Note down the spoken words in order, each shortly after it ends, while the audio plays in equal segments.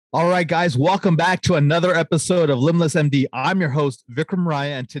All right, guys, welcome back to another episode of Limitless MD. I'm your host, Vikram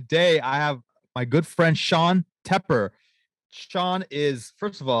Raya, and today I have my good friend, Sean Tepper. Sean is,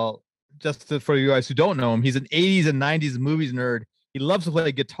 first of all, for you guys who don't know him, he's an 80s and 90s movies nerd. He loves to play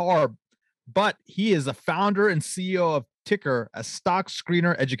guitar, but he is a founder and CEO of Ticker, a stock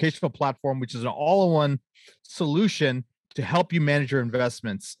screener educational platform, which is an all-in-one solution to help you manage your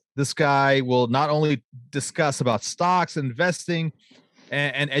investments. This guy will not only discuss about stocks, investing,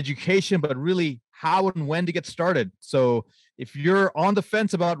 and education, but really how and when to get started. So if you're on the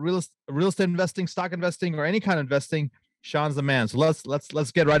fence about real estate investing, stock investing, or any kind of investing, Sean's the man. So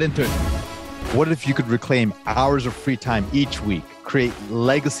let's get right into it. What if you could reclaim hours of free time each week, create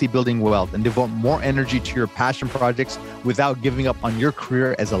legacy building wealth, and devote more energy to your passion projects without giving up on your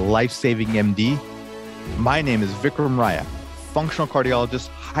career as a life-saving MD? My name is Vikram Raya, functional cardiologist,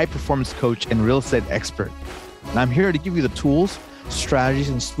 high performance coach, and real estate expert. And I'm here to give you the tools, strategies,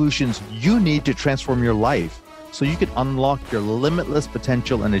 and solutions you need to transform your life so you can unlock your limitless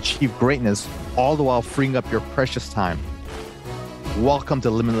potential and achieve greatness, all the while freeing up your precious time. Welcome to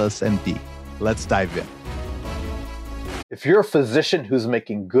Limitless MD. Let's dive in. If you're a physician who's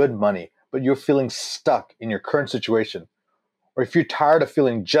making good money, but you're feeling stuck in your current situation, or if you're tired of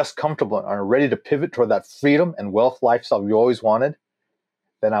feeling just comfortable and are ready to pivot toward that freedom and wealth lifestyle you always wanted,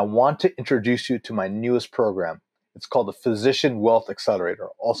 then I want to introduce you to my newest program. It's called the Physician Wealth Accelerator,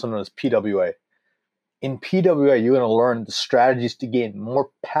 also known as PWA. In PWA, you're going to learn the strategies to gain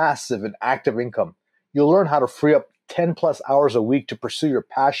more passive and active income. You'll learn how to free up 10 plus hours a week to pursue your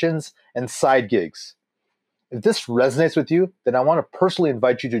passions and side gigs. If this resonates with you, then I want to personally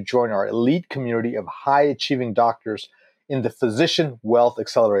invite you to join our elite community of high-achieving doctors in the Physician Wealth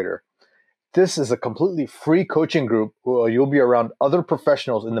Accelerator. This is a completely free coaching group where you'll be around other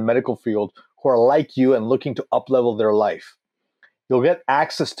professionals in the medical field who are like you and looking to up-level their life. You'll get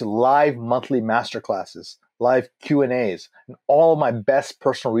access to live monthly masterclasses, live Q&As, and all of my best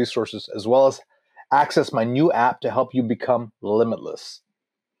personal resources, as well as access my new app to help you become limitless.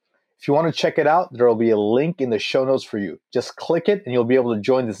 If you want to check it out, there will be a link in the show notes for you. Just click it and you'll be able to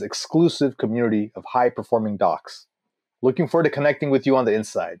join this exclusive community of high-performing docs. Looking forward to connecting with you on the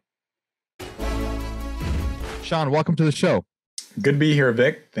inside. Sean, welcome to the show. Good to be here,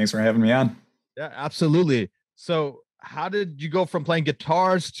 Vic. Thanks for having me on. Yeah, absolutely. So how did you go from playing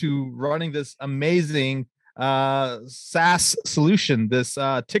guitars to running this amazing SaaS solution, this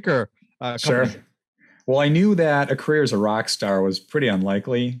Ticker company? Sure. Well, I knew that a career as a rock star was pretty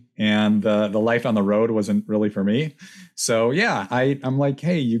unlikely, and the life on the road wasn't really for me. So yeah, I'm like,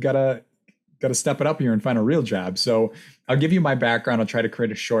 hey, you gotta step it up here and find a real job. So I'll give you my background. I'll try to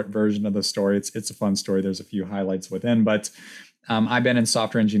create a short version of the story. It's a fun story. There's a few highlights within, but I've been in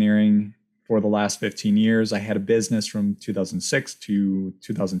software engineering for the last 15 years. I had a business from 2006 to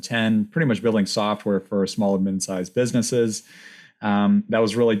 2010, pretty much building software for small and mid-sized businesses. That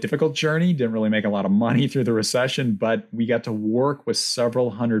was a really difficult journey. Didn't really make a lot of money through the recession, but we got to work with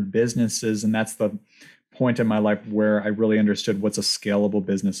several hundred businesses. And that's the point in my life where I really understood what's a scalable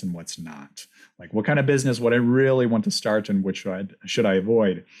business and what's not. Like what kind of business would I really want to start and which should I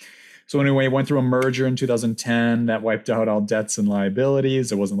avoid? So anyway, I went through a merger in 2010 that wiped out all debts and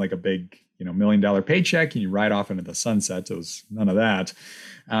liabilities. It wasn't like a big, $1 million paycheck and you ride off into the sunset. It was none of that.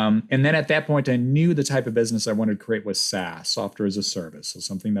 And then at that point, I knew the type of business I wanted to create was SaaS, software as a service. So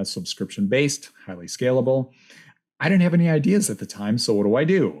something that's subscription-based, highly scalable. I didn't have any ideas at the time. So what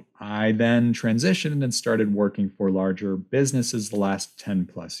do? I then transitioned and started working for larger businesses the last 10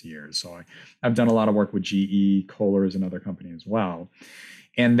 plus years. So I've done a lot of work with GE, Kohler's, and other companies as well.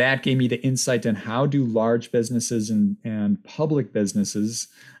 And that gave me the insight on how do large businesses and public businesses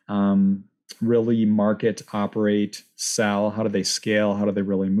really market, operate, sell, how do they scale, how do they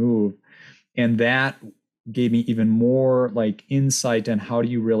really move? And that gave me even more like insight on how do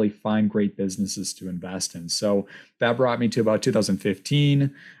you really find great businesses to invest in. So that brought me to about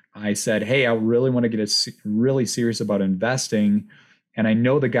 2015. I said, hey, I really want to get really serious about investing. And I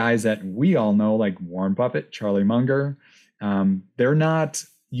know the guys that we all know, like Warren Buffett, Charlie Munger, they're not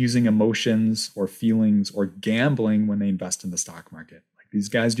using emotions or feelings or gambling when they invest in the stock market. Like these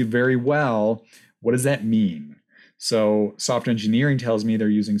guys do very well. What does that mean? So software engineering tells me they're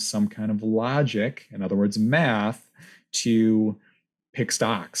using some kind of logic, in other words, math, to pick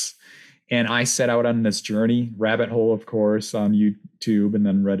stocks. And I set out on this journey, rabbit hole, of course, on YouTube, and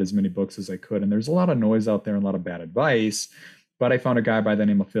then read as many books as I could. And there's a lot of noise out there and a lot of bad advice. But I found a guy by the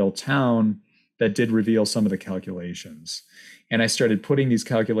name of Phil Town that did reveal some of the calculations. And I started putting these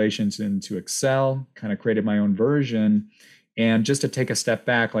calculations into Excel, kind of created my own version. And just to take a step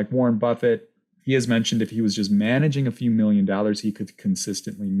back, like Warren Buffett, he has mentioned if he was just managing a few $1 million, he could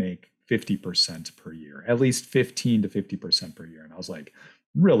consistently make 50% per year, at least 15 to 50% per year. And I was like,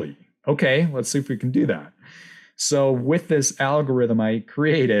 really? Okay, let's see if we can do that. So with this algorithm I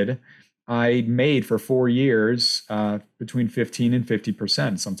created, I made for 4 years between 15 and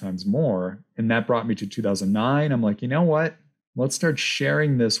 50%, sometimes more. And that brought me to 2009. I'm like, you know what? Let's start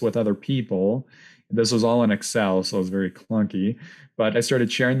sharing this with other people. This was all in Excel, so it was very clunky. But I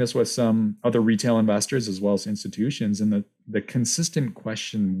started sharing this with some other retail investors as well as institutions. And the consistent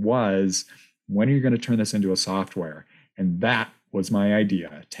question was, when are you going to turn this into a software? And that was my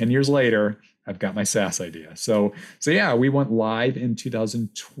idea. 10 years later, I've got my SaaS idea. So yeah, we went live in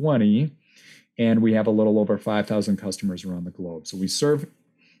 2020 and we have a little over 5,000 customers around the globe. So we serve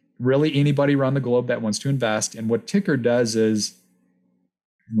really anybody around the globe that wants to invest. And what Ticker does is,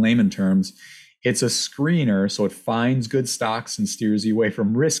 in layman terms, it's a screener. So it finds good stocks and steers you away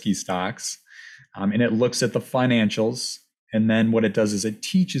from risky stocks. And it looks at the financials. And then what it does is it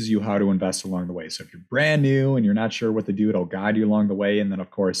teaches you how to invest along the way. So if you're brand new and you're not sure what to do, it'll guide you along the way. And then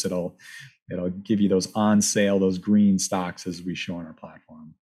of course it'll give you those on sale, those green stocks as we show on our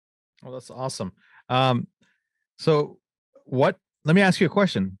platform. Well, that's awesome. So let me ask you a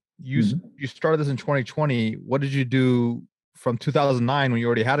question. You started this in 2020. What did you do from 2009 when you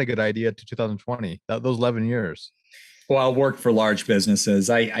already had a good idea to 2020? Those 11 years. Well, I worked for large businesses.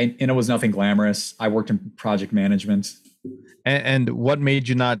 And it was nothing glamorous. I worked in project management. And what made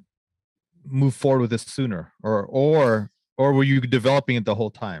you not move forward with this sooner, or were you developing it the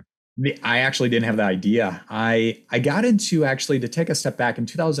whole time? I actually didn't have the idea. I got into, actually, to take a step back, in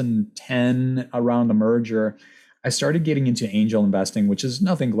 2010 around the merger, I started getting into angel investing, which is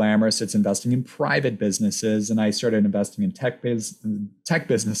nothing glamorous. It's investing in private businesses. And I started investing in tech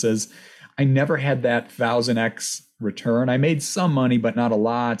businesses. I never had that 1,000x return. I made some money, but not a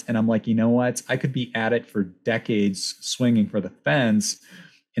lot. And I'm like, you know what? I could be at it for decades swinging for the fence.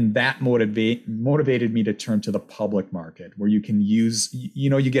 And that motivated me to turn to the public market, where you can use,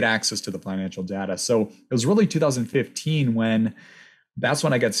 you get access to the financial data. So it was really 2015 that's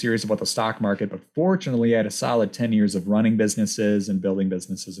when I got serious about the stock market. But fortunately, I had a solid 10 years of running businesses and building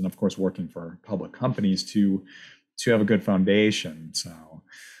businesses, and of course, working for public companies to have a good foundation.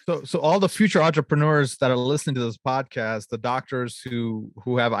 So all the future entrepreneurs that are listening to this podcast, the doctors who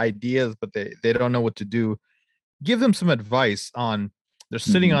have ideas, but they don't know what to do, give them some advice on. They're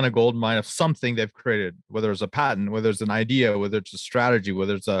sitting on a gold mine of something they've created, whether it's a patent, whether it's an idea, whether it's a strategy,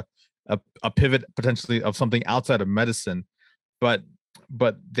 whether it's a pivot potentially of something outside of medicine, but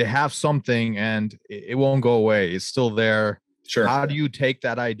they have something and it won't go away. It's still there. Sure. How do you take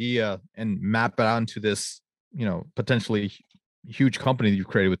that idea and map it onto this, potentially huge company that you've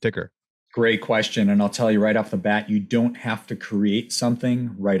created with Ticker? Great question. And I'll tell you right off the bat, you don't have to create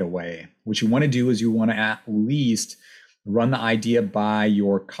something right away. What you want to do is you want to at least run the idea by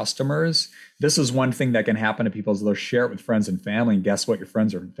your customers. This is one thing that can happen to people, is they'll share it with friends and family. And guess what? Your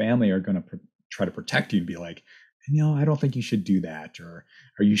friends or family are going to try to protect you and be like, I don't think you should do that. Or,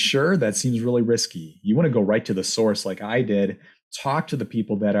 are you sure? That seems really risky. You want to go right to the source like I did, talk to the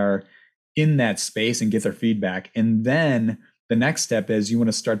people that are in that space and get their feedback. And then the next step is you want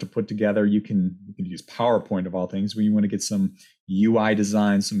to start to put together, you can use PowerPoint of all things, where you want to get some UI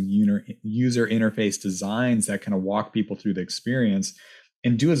designs, some user interface designs that kind of walk people through the experience,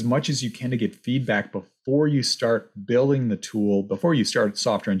 and do as much as you can to get feedback before you start building the tool, before you start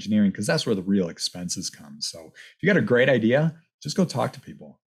software engineering, because that's where the real expenses come. So if you got a great idea, just go talk to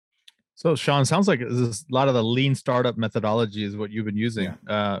people. So Sean, sounds like a lot of the lean startup methodology is what you've been using.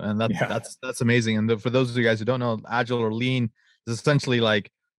 Yeah. And that's amazing. And for those of you guys who don't know, agile or lean is essentially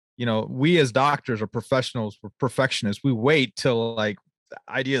like, we as doctors are professionals, we're perfectionists. We wait till like the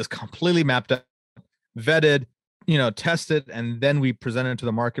idea is completely mapped out, vetted, tested, and then we present it to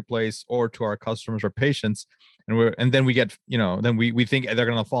the marketplace or to our customers or patients. And then we get, then we think they're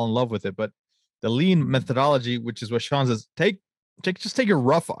going to fall in love with it. But the lean methodology, which is what Sean says, just take your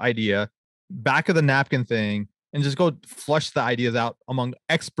rough idea, back of the napkin thing, and just go flush the ideas out among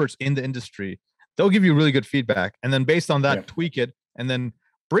experts in the industry. They'll give you really good feedback. And then based on that, tweak it, and then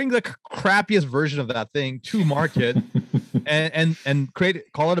bring the crappiest version of that thing to market and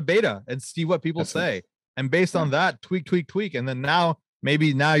call it a beta and see what people say. And based on that, tweak. And then now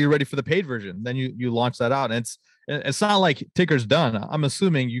you're ready for the paid version. Then you launch that out. And it's not like Ticker's done. I'm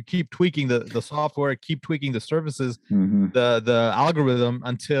assuming you keep tweaking the software, keep tweaking the services, the algorithm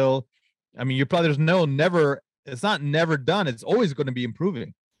until, it's not never done. It's always going to be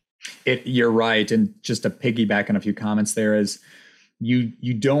improving. You're right. And just to piggyback on a few comments there is,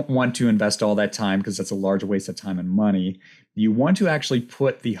 you don't want to invest all that time because that's a large waste of time and money. You want to actually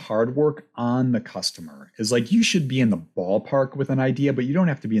put the hard work on the customer. Is like you should be in the ballpark with an idea, but you don't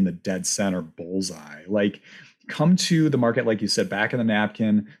have to be in the dead center bullseye. Like come to the market, like you said, back in the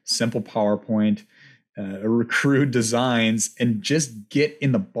napkin, simple PowerPoint, crude designs, and just get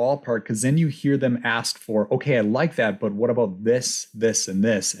in the ballpark, because then you hear them ask for, okay, I like that, but what about this, this, and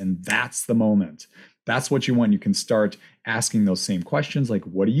this? And that's the moment. That's what you want. You can start asking those same questions, like,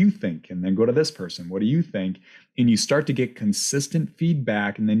 what do you think? And then go to this person, what do you think? And you start to get consistent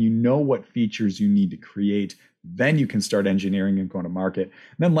feedback, and then you know what features you need to create. Then you can start engineering and going to market.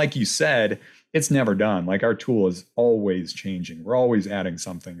 And then, like you said, it's never done. Like our tool is always changing. We're always adding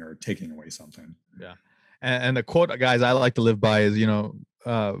something or taking away something. Yeah. And the quote, guys, I like to live by is,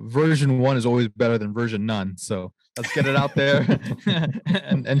 version 1 is always better than version none. So let's get it out there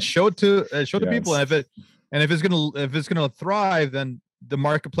and show it to the people. And if it's gonna thrive, then the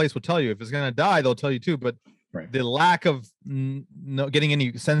marketplace will tell you. If it's gonna die, they'll tell you too. But the lack of getting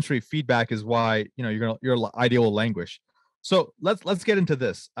any sensory feedback is why your idea will languish. So let's get into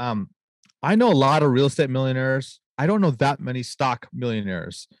this. I know a lot of real estate millionaires. I don't know that many stock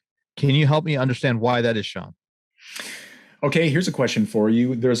millionaires. Can you help me understand why that is, Sean? Okay, here's a question for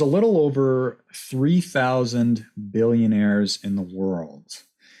you. There's a little over 3,000 billionaires in the world.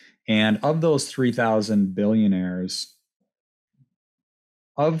 And of those 3,000 billionaires,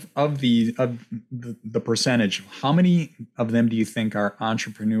 of the percentage, how many of them do you think are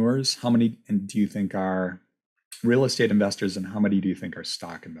entrepreneurs? How many do you think are real estate investors, and how many do you think are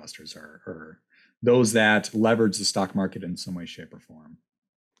stock investors, or those that leverage the stock market in some way, shape, or form?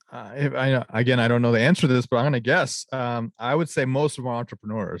 I don't know the answer to this, but I'm going to guess. I would say most of them are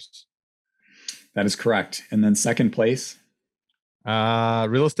entrepreneurs. That is correct. And then second place?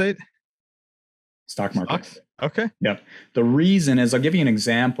 Real estate? Stock market. Stocks? Okay. Yep. The reason is, I'll give you an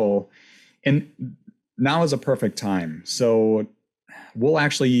example, and now is a perfect time. So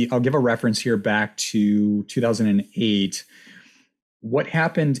I'll give a reference here back to 2008. What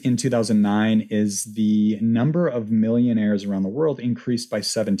happened in 2009 is the number of millionaires around the world increased by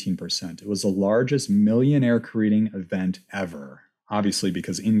 17%. It was the largest millionaire creating event ever. Obviously,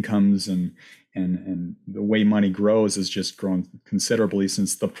 because incomes and the way money grows has just grown considerably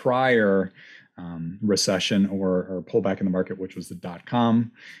since the prior recession or pullback in the market, which was the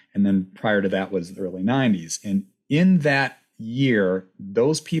dot-com. And then prior to that was the early 90s. And in that year,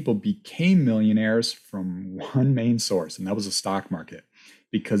 those people became millionaires from one main source, and that was the stock market.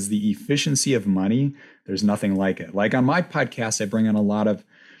 Because the efficiency of money, there's nothing like it. Like on my podcast, I bring on a lot of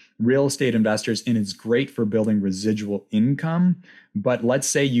real estate investors, and it's great for building residual income. But let's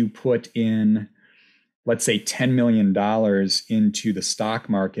say you put in, let's say $10 million into the stock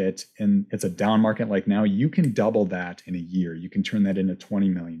market, and it's a down market like now, you can double that in a year. You can turn that into 20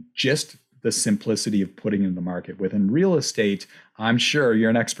 million. Just the simplicity of putting in the market. Within real estate, I'm sure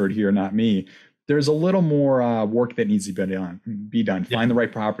you're an expert here, not me. There's a little more work that needs to be done. Yeah. Find the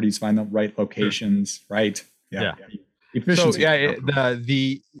right properties, find the right locations, right? Yeah. Efficiency.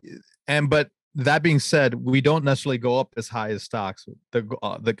 So but that being said, we don't necessarily go up as high as stocks.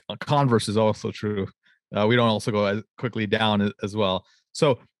 The converse is also true. We don't also go as quickly down as well.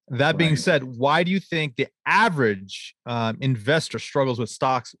 So that being said, why do you think the average investor struggles with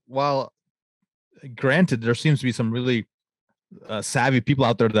stocks? While granted, there seems to be some really savvy people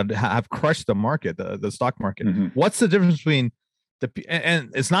out there that have crushed the market, the stock market. Mm-hmm. What's the difference between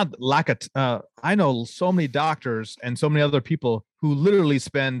and it's not lack of, I know so many doctors and so many other people who literally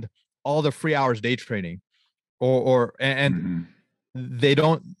spend all the free hours day trading Mm-hmm. they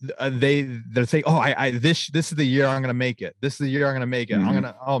don't, they say, oh, this is the year I'm going to make it. This is the year I'm going to make it. Mm-hmm.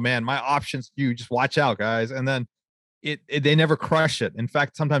 Oh man, my options, you just watch out, guys. And then they never crush it. In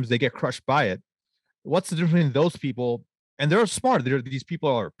fact, sometimes they get crushed by it. What's the difference between those people? And they're smart. These people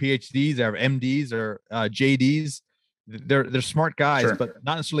are PhDs, they're MDs, they're JDs. They're smart guys, Sure. but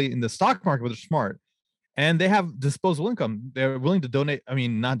not necessarily in the stock market, but they're smart. And they have disposable income. They're willing to donate. I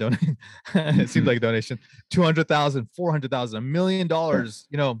mean, not donate. It seems like a donation. 200,000, 400,000, $1 million,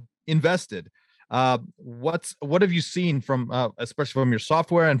 invested. What have you seen from, especially from your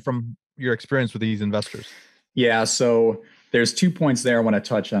software and from your experience with these investors? Yeah. So there's 2 points there I want to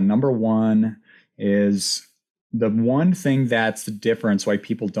touch on. Number one is the one thing that's the difference why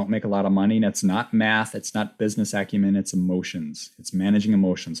people don't make a lot of money, and it's not math, it's not business acumen, it's emotions. It's managing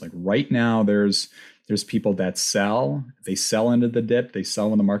emotions. Like right now, there's people that sell. They sell into the dip. They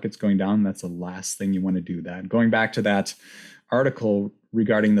sell when the market's going down. That's the last thing you want to do. That going back to that article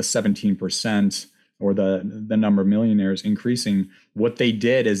regarding the 17% or the number of millionaires increasing, what they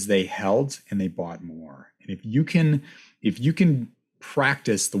did is they held and they bought more. And if you can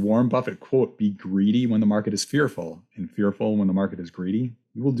practice the Warren Buffett quote, be greedy when the market is fearful and fearful when the market is greedy,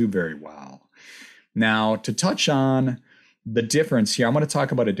 you will do very well. Now, to touch on the difference here, I'm going to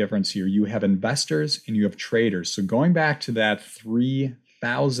talk about a difference here. You have investors and you have traders. So going back to that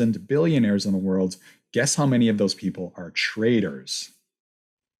 3,000 billionaires in the world, guess how many of those people are traders?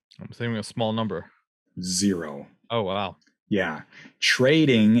 I'm saying a small number. Zero. Oh, wow. Yeah.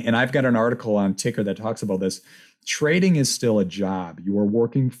 Trading, and I've got an article on Ticker that talks about this. Trading is still a job. You are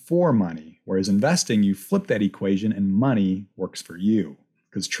working for money, whereas investing, you flip that equation and money works for you.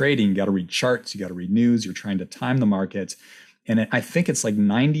 Because trading, you got to read charts, you got to read news, you're trying to time the market. And I think it's like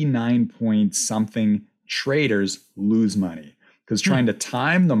 99 point something traders lose money because trying to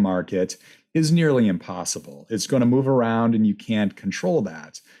time the market is nearly impossible. It's going to move around and you can't control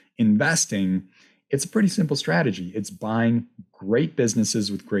that. Investing, it's a pretty simple strategy. It's buying great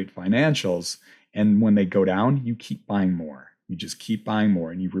businesses with great financials. And when they go down, you keep buying more. You just keep buying more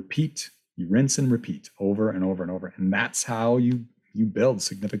and you repeat, you rinse and repeat over and over and over. And that's how you build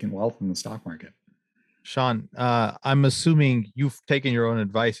significant wealth in the stock market. Sean, I'm assuming you've taken your own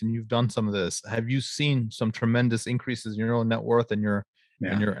advice and you've done some of this. Have you seen some tremendous increases in your own net worth and your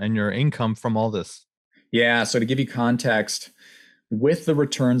income from all this? Yeah. So to give you context, with the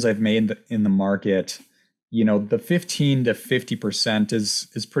returns I've made in the market, the 15 to 50%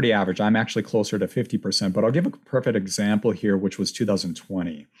 is pretty average. I'm actually closer to 50%, but I'll give a perfect example here, which was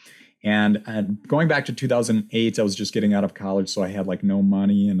 2020. And going back to 2008, I was just getting out of college, so I had like no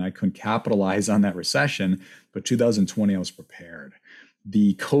money and I couldn't capitalize on that recession. But 2020, I was prepared.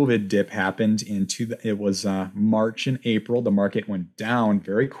 The COVID dip happened it was March and April. The market went down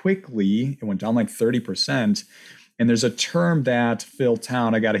very quickly. It went down like 30%. And there's a term that Phil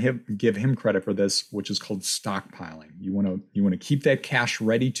Town, I got to give him credit for this, which is called stockpiling. You want to keep that cash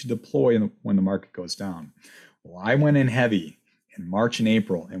ready to deploy when the market goes down. Well, I went in heavy in March and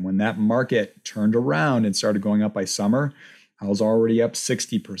April. And when that market turned around and started going up by summer, I was already up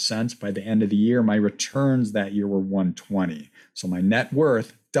 60%. By the end of the year, my returns that year were 120. So my net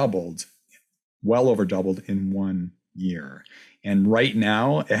worth doubled, well over doubled in 1 year. And right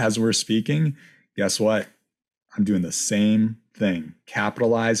now, as we're speaking, guess what? I'm doing the same thing.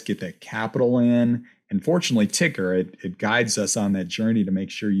 Capitalize, get that capital in. And fortunately, Ticker, it guides us on that journey to make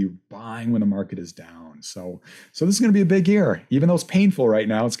sure you're buying when the market is down. So this is going to be a big year. Even though it's painful right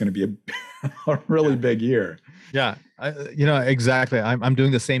now, it's going to be a really big year. Yeah, exactly. I'm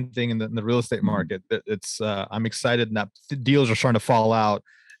doing the same thing in the real estate market. It's I'm excited that deals are starting to fall out.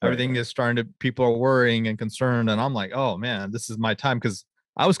 Everything is starting to, people are worrying and concerned. And I'm like, oh man, this is my time. Because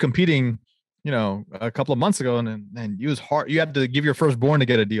I was competing, a couple of months ago and it was hard. You had to give your firstborn to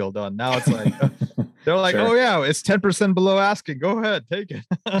get a deal done. Now it's like, they're like, sure. Oh yeah, it's 10% below asking. Go ahead, take it.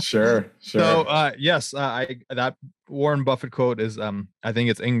 Sure. So yes, that Warren Buffett quote is, I think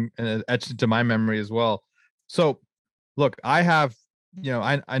it's etched into my memory as well. So look, I have,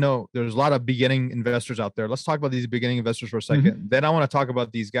 I know there's a lot of beginning investors out there. Let's talk about these beginning investors for a second. Mm-hmm. Then I want to talk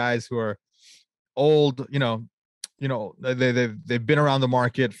about these guys who are old, they've been around the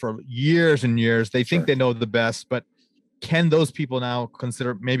market for years and years. They think they know the best, but can those people now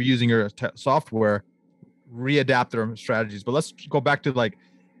consider maybe using your software, readapt their strategies? But let's go back to like,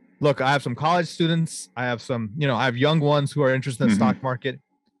 look, I have some college students. I have some, I have young ones who are interested in the stock market.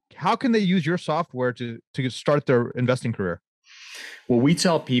 How can they use your software to start their investing career? What we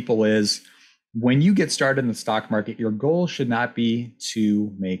tell people is when you get started in the stock market, your goal should not be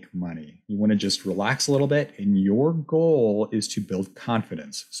to make money. You want to just relax a little bit, and your goal is to build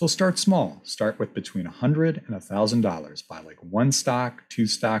confidence. So start small. Start with between $100 and $1,000. Buy like one stock, two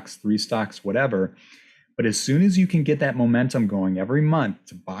stocks, three stocks, whatever. But as soon as you can get that momentum going every month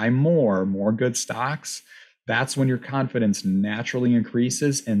to buy more good stocks, that's when your confidence naturally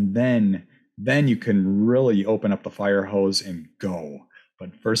increases. And then you can really open up the fire hose and go.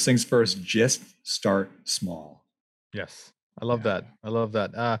 But first things first, just start small. Yes. I love that. I love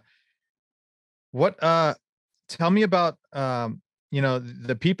that. Tell me about,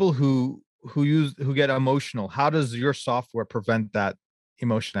 the people who get emotional. How does your software prevent that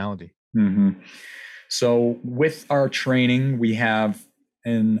emotionality? Mm-hmm. So with our training, we have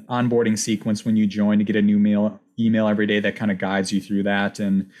an onboarding sequence when you join to get a new email every day that kind of guides you through that.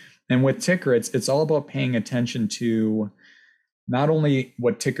 And with Ticker, it's all about paying attention to not only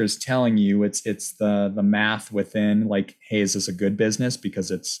what Ticker's telling you, it's the math within, like, hey, is this a good business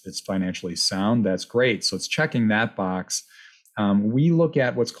because it's financially sound? That's great. So it's checking that box. We look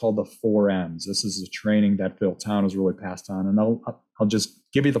at what's called the 4Ms. This is a training that Phil Town has really passed on, and I'll just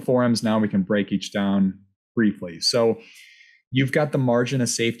give you the 4Ms now. We can break each down briefly. So you've got the margin of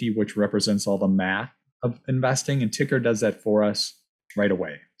safety, which represents all the math of investing, and Ticker does that for us. right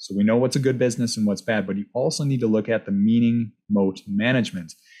away. So we know what's a good business and what's bad, but you also need to look at the meaning moat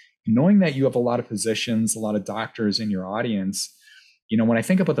management. Knowing that you have a lot of physicians, a lot of doctors in your audience, when I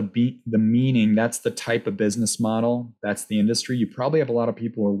think about the meaning, that's the type of business model, that's the industry. You probably have a lot of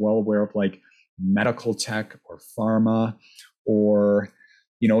people who are well aware of like medical tech or pharma or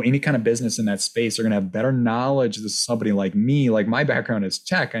any kind of business in that space. Are going to have better knowledge than somebody like me. Like my background is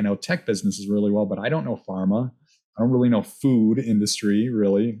tech. I know tech businesses really well, but I don't know pharma. I don't really know food industry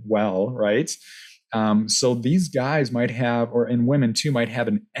really well, right? So these guys might have, and women too, might have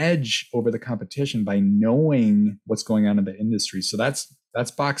an edge over the competition by knowing what's going on in the industry. So that's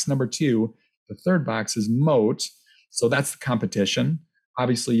box number 2. The third box is moat. So that's the competition.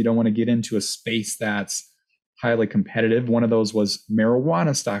 Obviously, you don't want to get into a space that's highly competitive. One of those was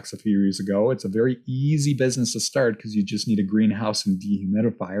marijuana stocks a few years ago. It's a very easy business to start because you just need a greenhouse and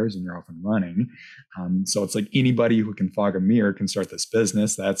dehumidifiers and you're off and running. So it's like anybody who can fog a mirror can start this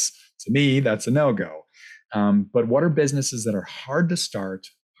business. To me, that's a no-go. But what are businesses that are hard to start,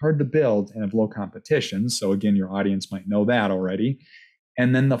 hard to build, and have low competition? So again, your audience might know that already.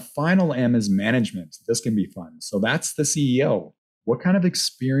 And then the final M is management. This can be fun. So that's the CEO. What kind of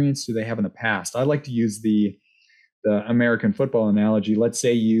experience do they have in the past? I like to use the American football analogy. Let's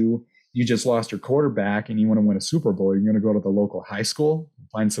say you just lost your quarterback and you want to win a Super Bowl. You're going to go to the local high school,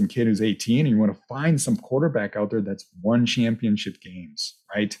 find some kid who's 18, and you want to find some quarterback out there that's won championship games,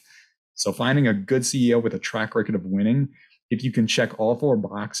 right? So finding a good CEO with a track record of winning, if you can check all 4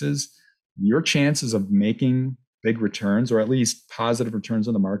 boxes, your chances of making big returns or at least positive returns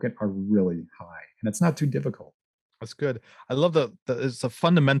on the market are really high. And it's not too difficult. That's good. I love it's the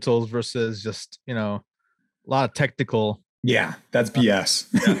fundamentals versus just, a lot of technical. Yeah, that's BS.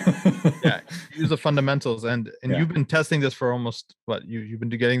 Yeah. Use the fundamentals. And Yeah. You've been testing this for almost you've been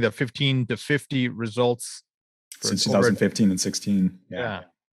getting the 15 to 50 results since 2015 and 16. Yeah.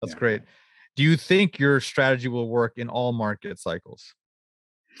 That's great. Do you think your strategy will work in all market cycles?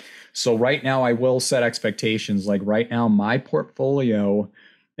 So right now I will set expectations. Like right now, my portfolio,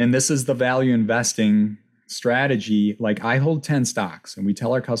 and this is the value investing strategy, like I hold 10 stocks and we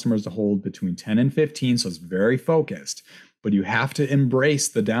tell our customers to hold between 10 and 15. So it's very focused, but you have to embrace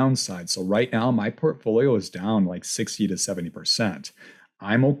the downside. So right now my portfolio is down like 60 to 70%.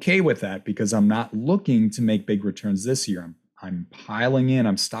 I'm okay with that because I'm not looking to make big returns this year. I'm piling in,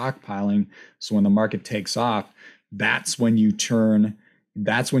 I'm stockpiling. So when the market takes off, that's when you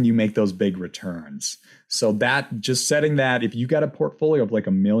make those big returns. So that just setting that, if you got a portfolio of like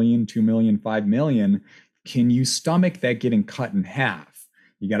 $1 million, $2 million, $5 million, can you stomach that getting cut in half?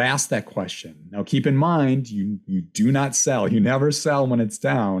 You got to ask that question. Now, keep in mind, you do not sell. You never sell when it's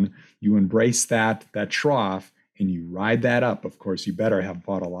down. You embrace that trough and you ride that up. Of course, you better have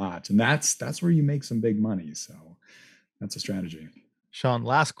bought a lot. And that's where you make some big money. So that's a strategy. Sean,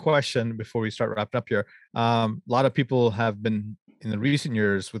 last question before we start wrapping up here. A lot of people have been in the recent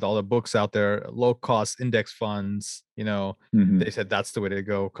years with all the books out there, low cost index funds, they said that's the way to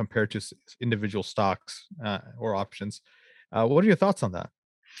go compared to individual stocks or options. What are your thoughts on that?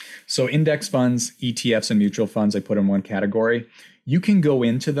 So index funds, ETFs, and mutual funds, I put in one category. You can go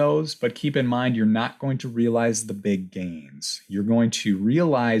into those, but keep in mind, you're not going to realize the big gains. You're going to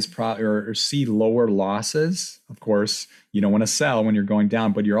realize or see lower losses. Of course, you don't want to sell when you're going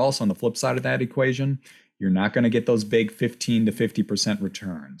down, but you're also on the flip side of that equation. You're not going to get those big 15 to 50%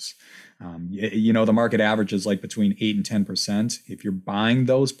 returns. The market average is like between 8 and 10%. If you're buying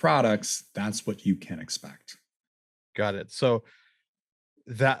those products, that's what you can expect. Got it. So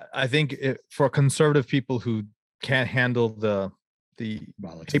that I think for conservative people who can't handle the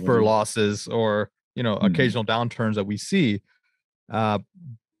paper losses or occasional downturns that we see,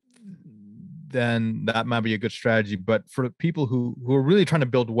 then that might be a good strategy. But for people who are really trying to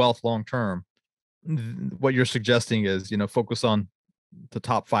build wealth long term, what you're suggesting is focus on the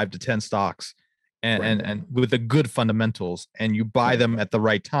top 5 to 10 stocks and with the good fundamentals, and you buy them at the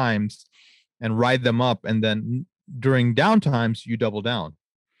right times and ride them up, and then during down times you double down.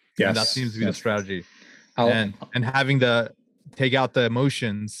 Yes, and that seems to be the strategy. And having the take out the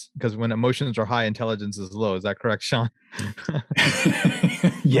emotions, because when emotions are high, intelligence is low. Is that correct, Sean?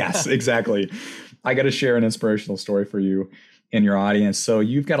 Yes, exactly. I got to share an inspirational story for you in your audience. So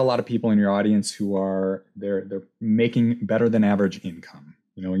you've got a lot of people in your audience who are they're making better than average income.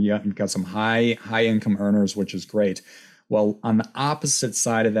 You've got some high income earners, which is great. Well, on the opposite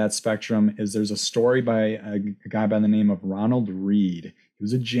side of that spectrum there's a story by a guy by the name of Ronald Reed. He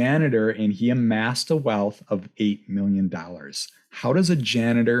was a janitor and he amassed a wealth of $8 million. How does a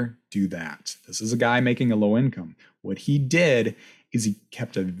janitor do that? This is a guy making a low income. What he did is he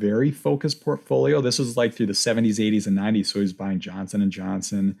kept a very focused portfolio. This was like through the 70s, 80s, and 90s. So he was buying Johnson &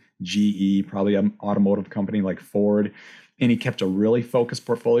 Johnson, GE, probably an automotive company like Ford. And he kept a really focused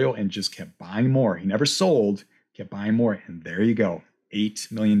portfolio and just kept buying more. He never sold, kept buying more. And there you go,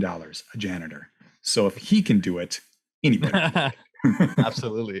 $8 million, a janitor. So if he can do it, anybody can do it.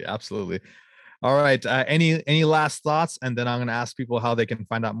 Absolutely. Absolutely. All right. Any last thoughts? And then I'm going to ask people how they can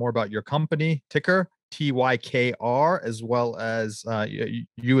find out more about your company, ticker TYKR, as well as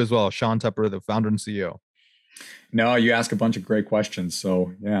you as well, Sean Tepper, the founder and CEO. No, you ask a bunch of great questions.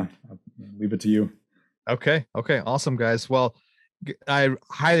 So yeah, I'll leave it to you. Okay. Awesome, guys. Well, I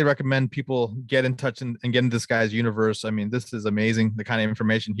highly recommend people get in touch and get into this guy's universe. I mean, this is amazing. The kind of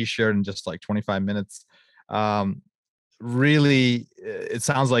information he shared in just like 25 minutes. Really, it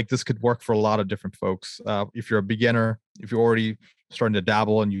sounds like this could work for a lot of different folks. If you're a beginner, if you're already starting to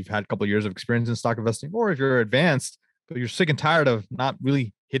dabble and you've had a couple of years of experience in stock investing, or if you're advanced, but you're sick and tired of not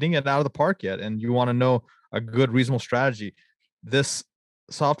really hitting it out of the park yet, and you want to know a good, reasonable strategy, this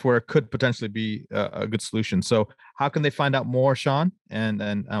software could potentially be a good solution. So how can they find out more, Sean?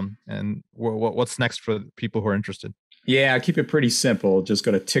 And what's next for people who are interested? Yeah, keep it pretty simple. Just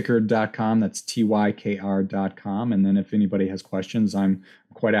go to ticker.com. That's TYKR.com. And then if anybody has questions, I'm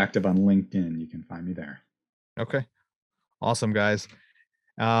quite active on LinkedIn. You can find me there. Okay. Awesome, guys.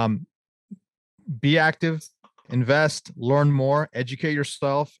 Be active, invest, learn more, educate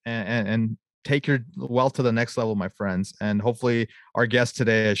yourself, and take your wealth to the next level, my friends. And hopefully our guest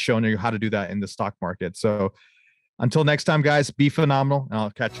today has shown you how to do that in the stock market. So until next time, guys, be phenomenal, and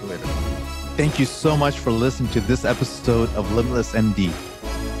I'll catch you later. Thank you so much for listening to this episode of Limitless MD.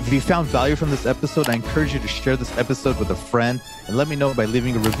 If you found value from this episode, I encourage you to share this episode with a friend and let me know by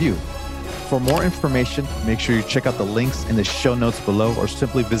leaving a review. For more information, make sure you check out the links in the show notes below or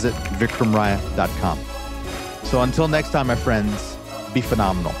simply visit vikramraya.com. So until next time, my friends, be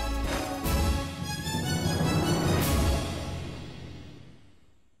phenomenal.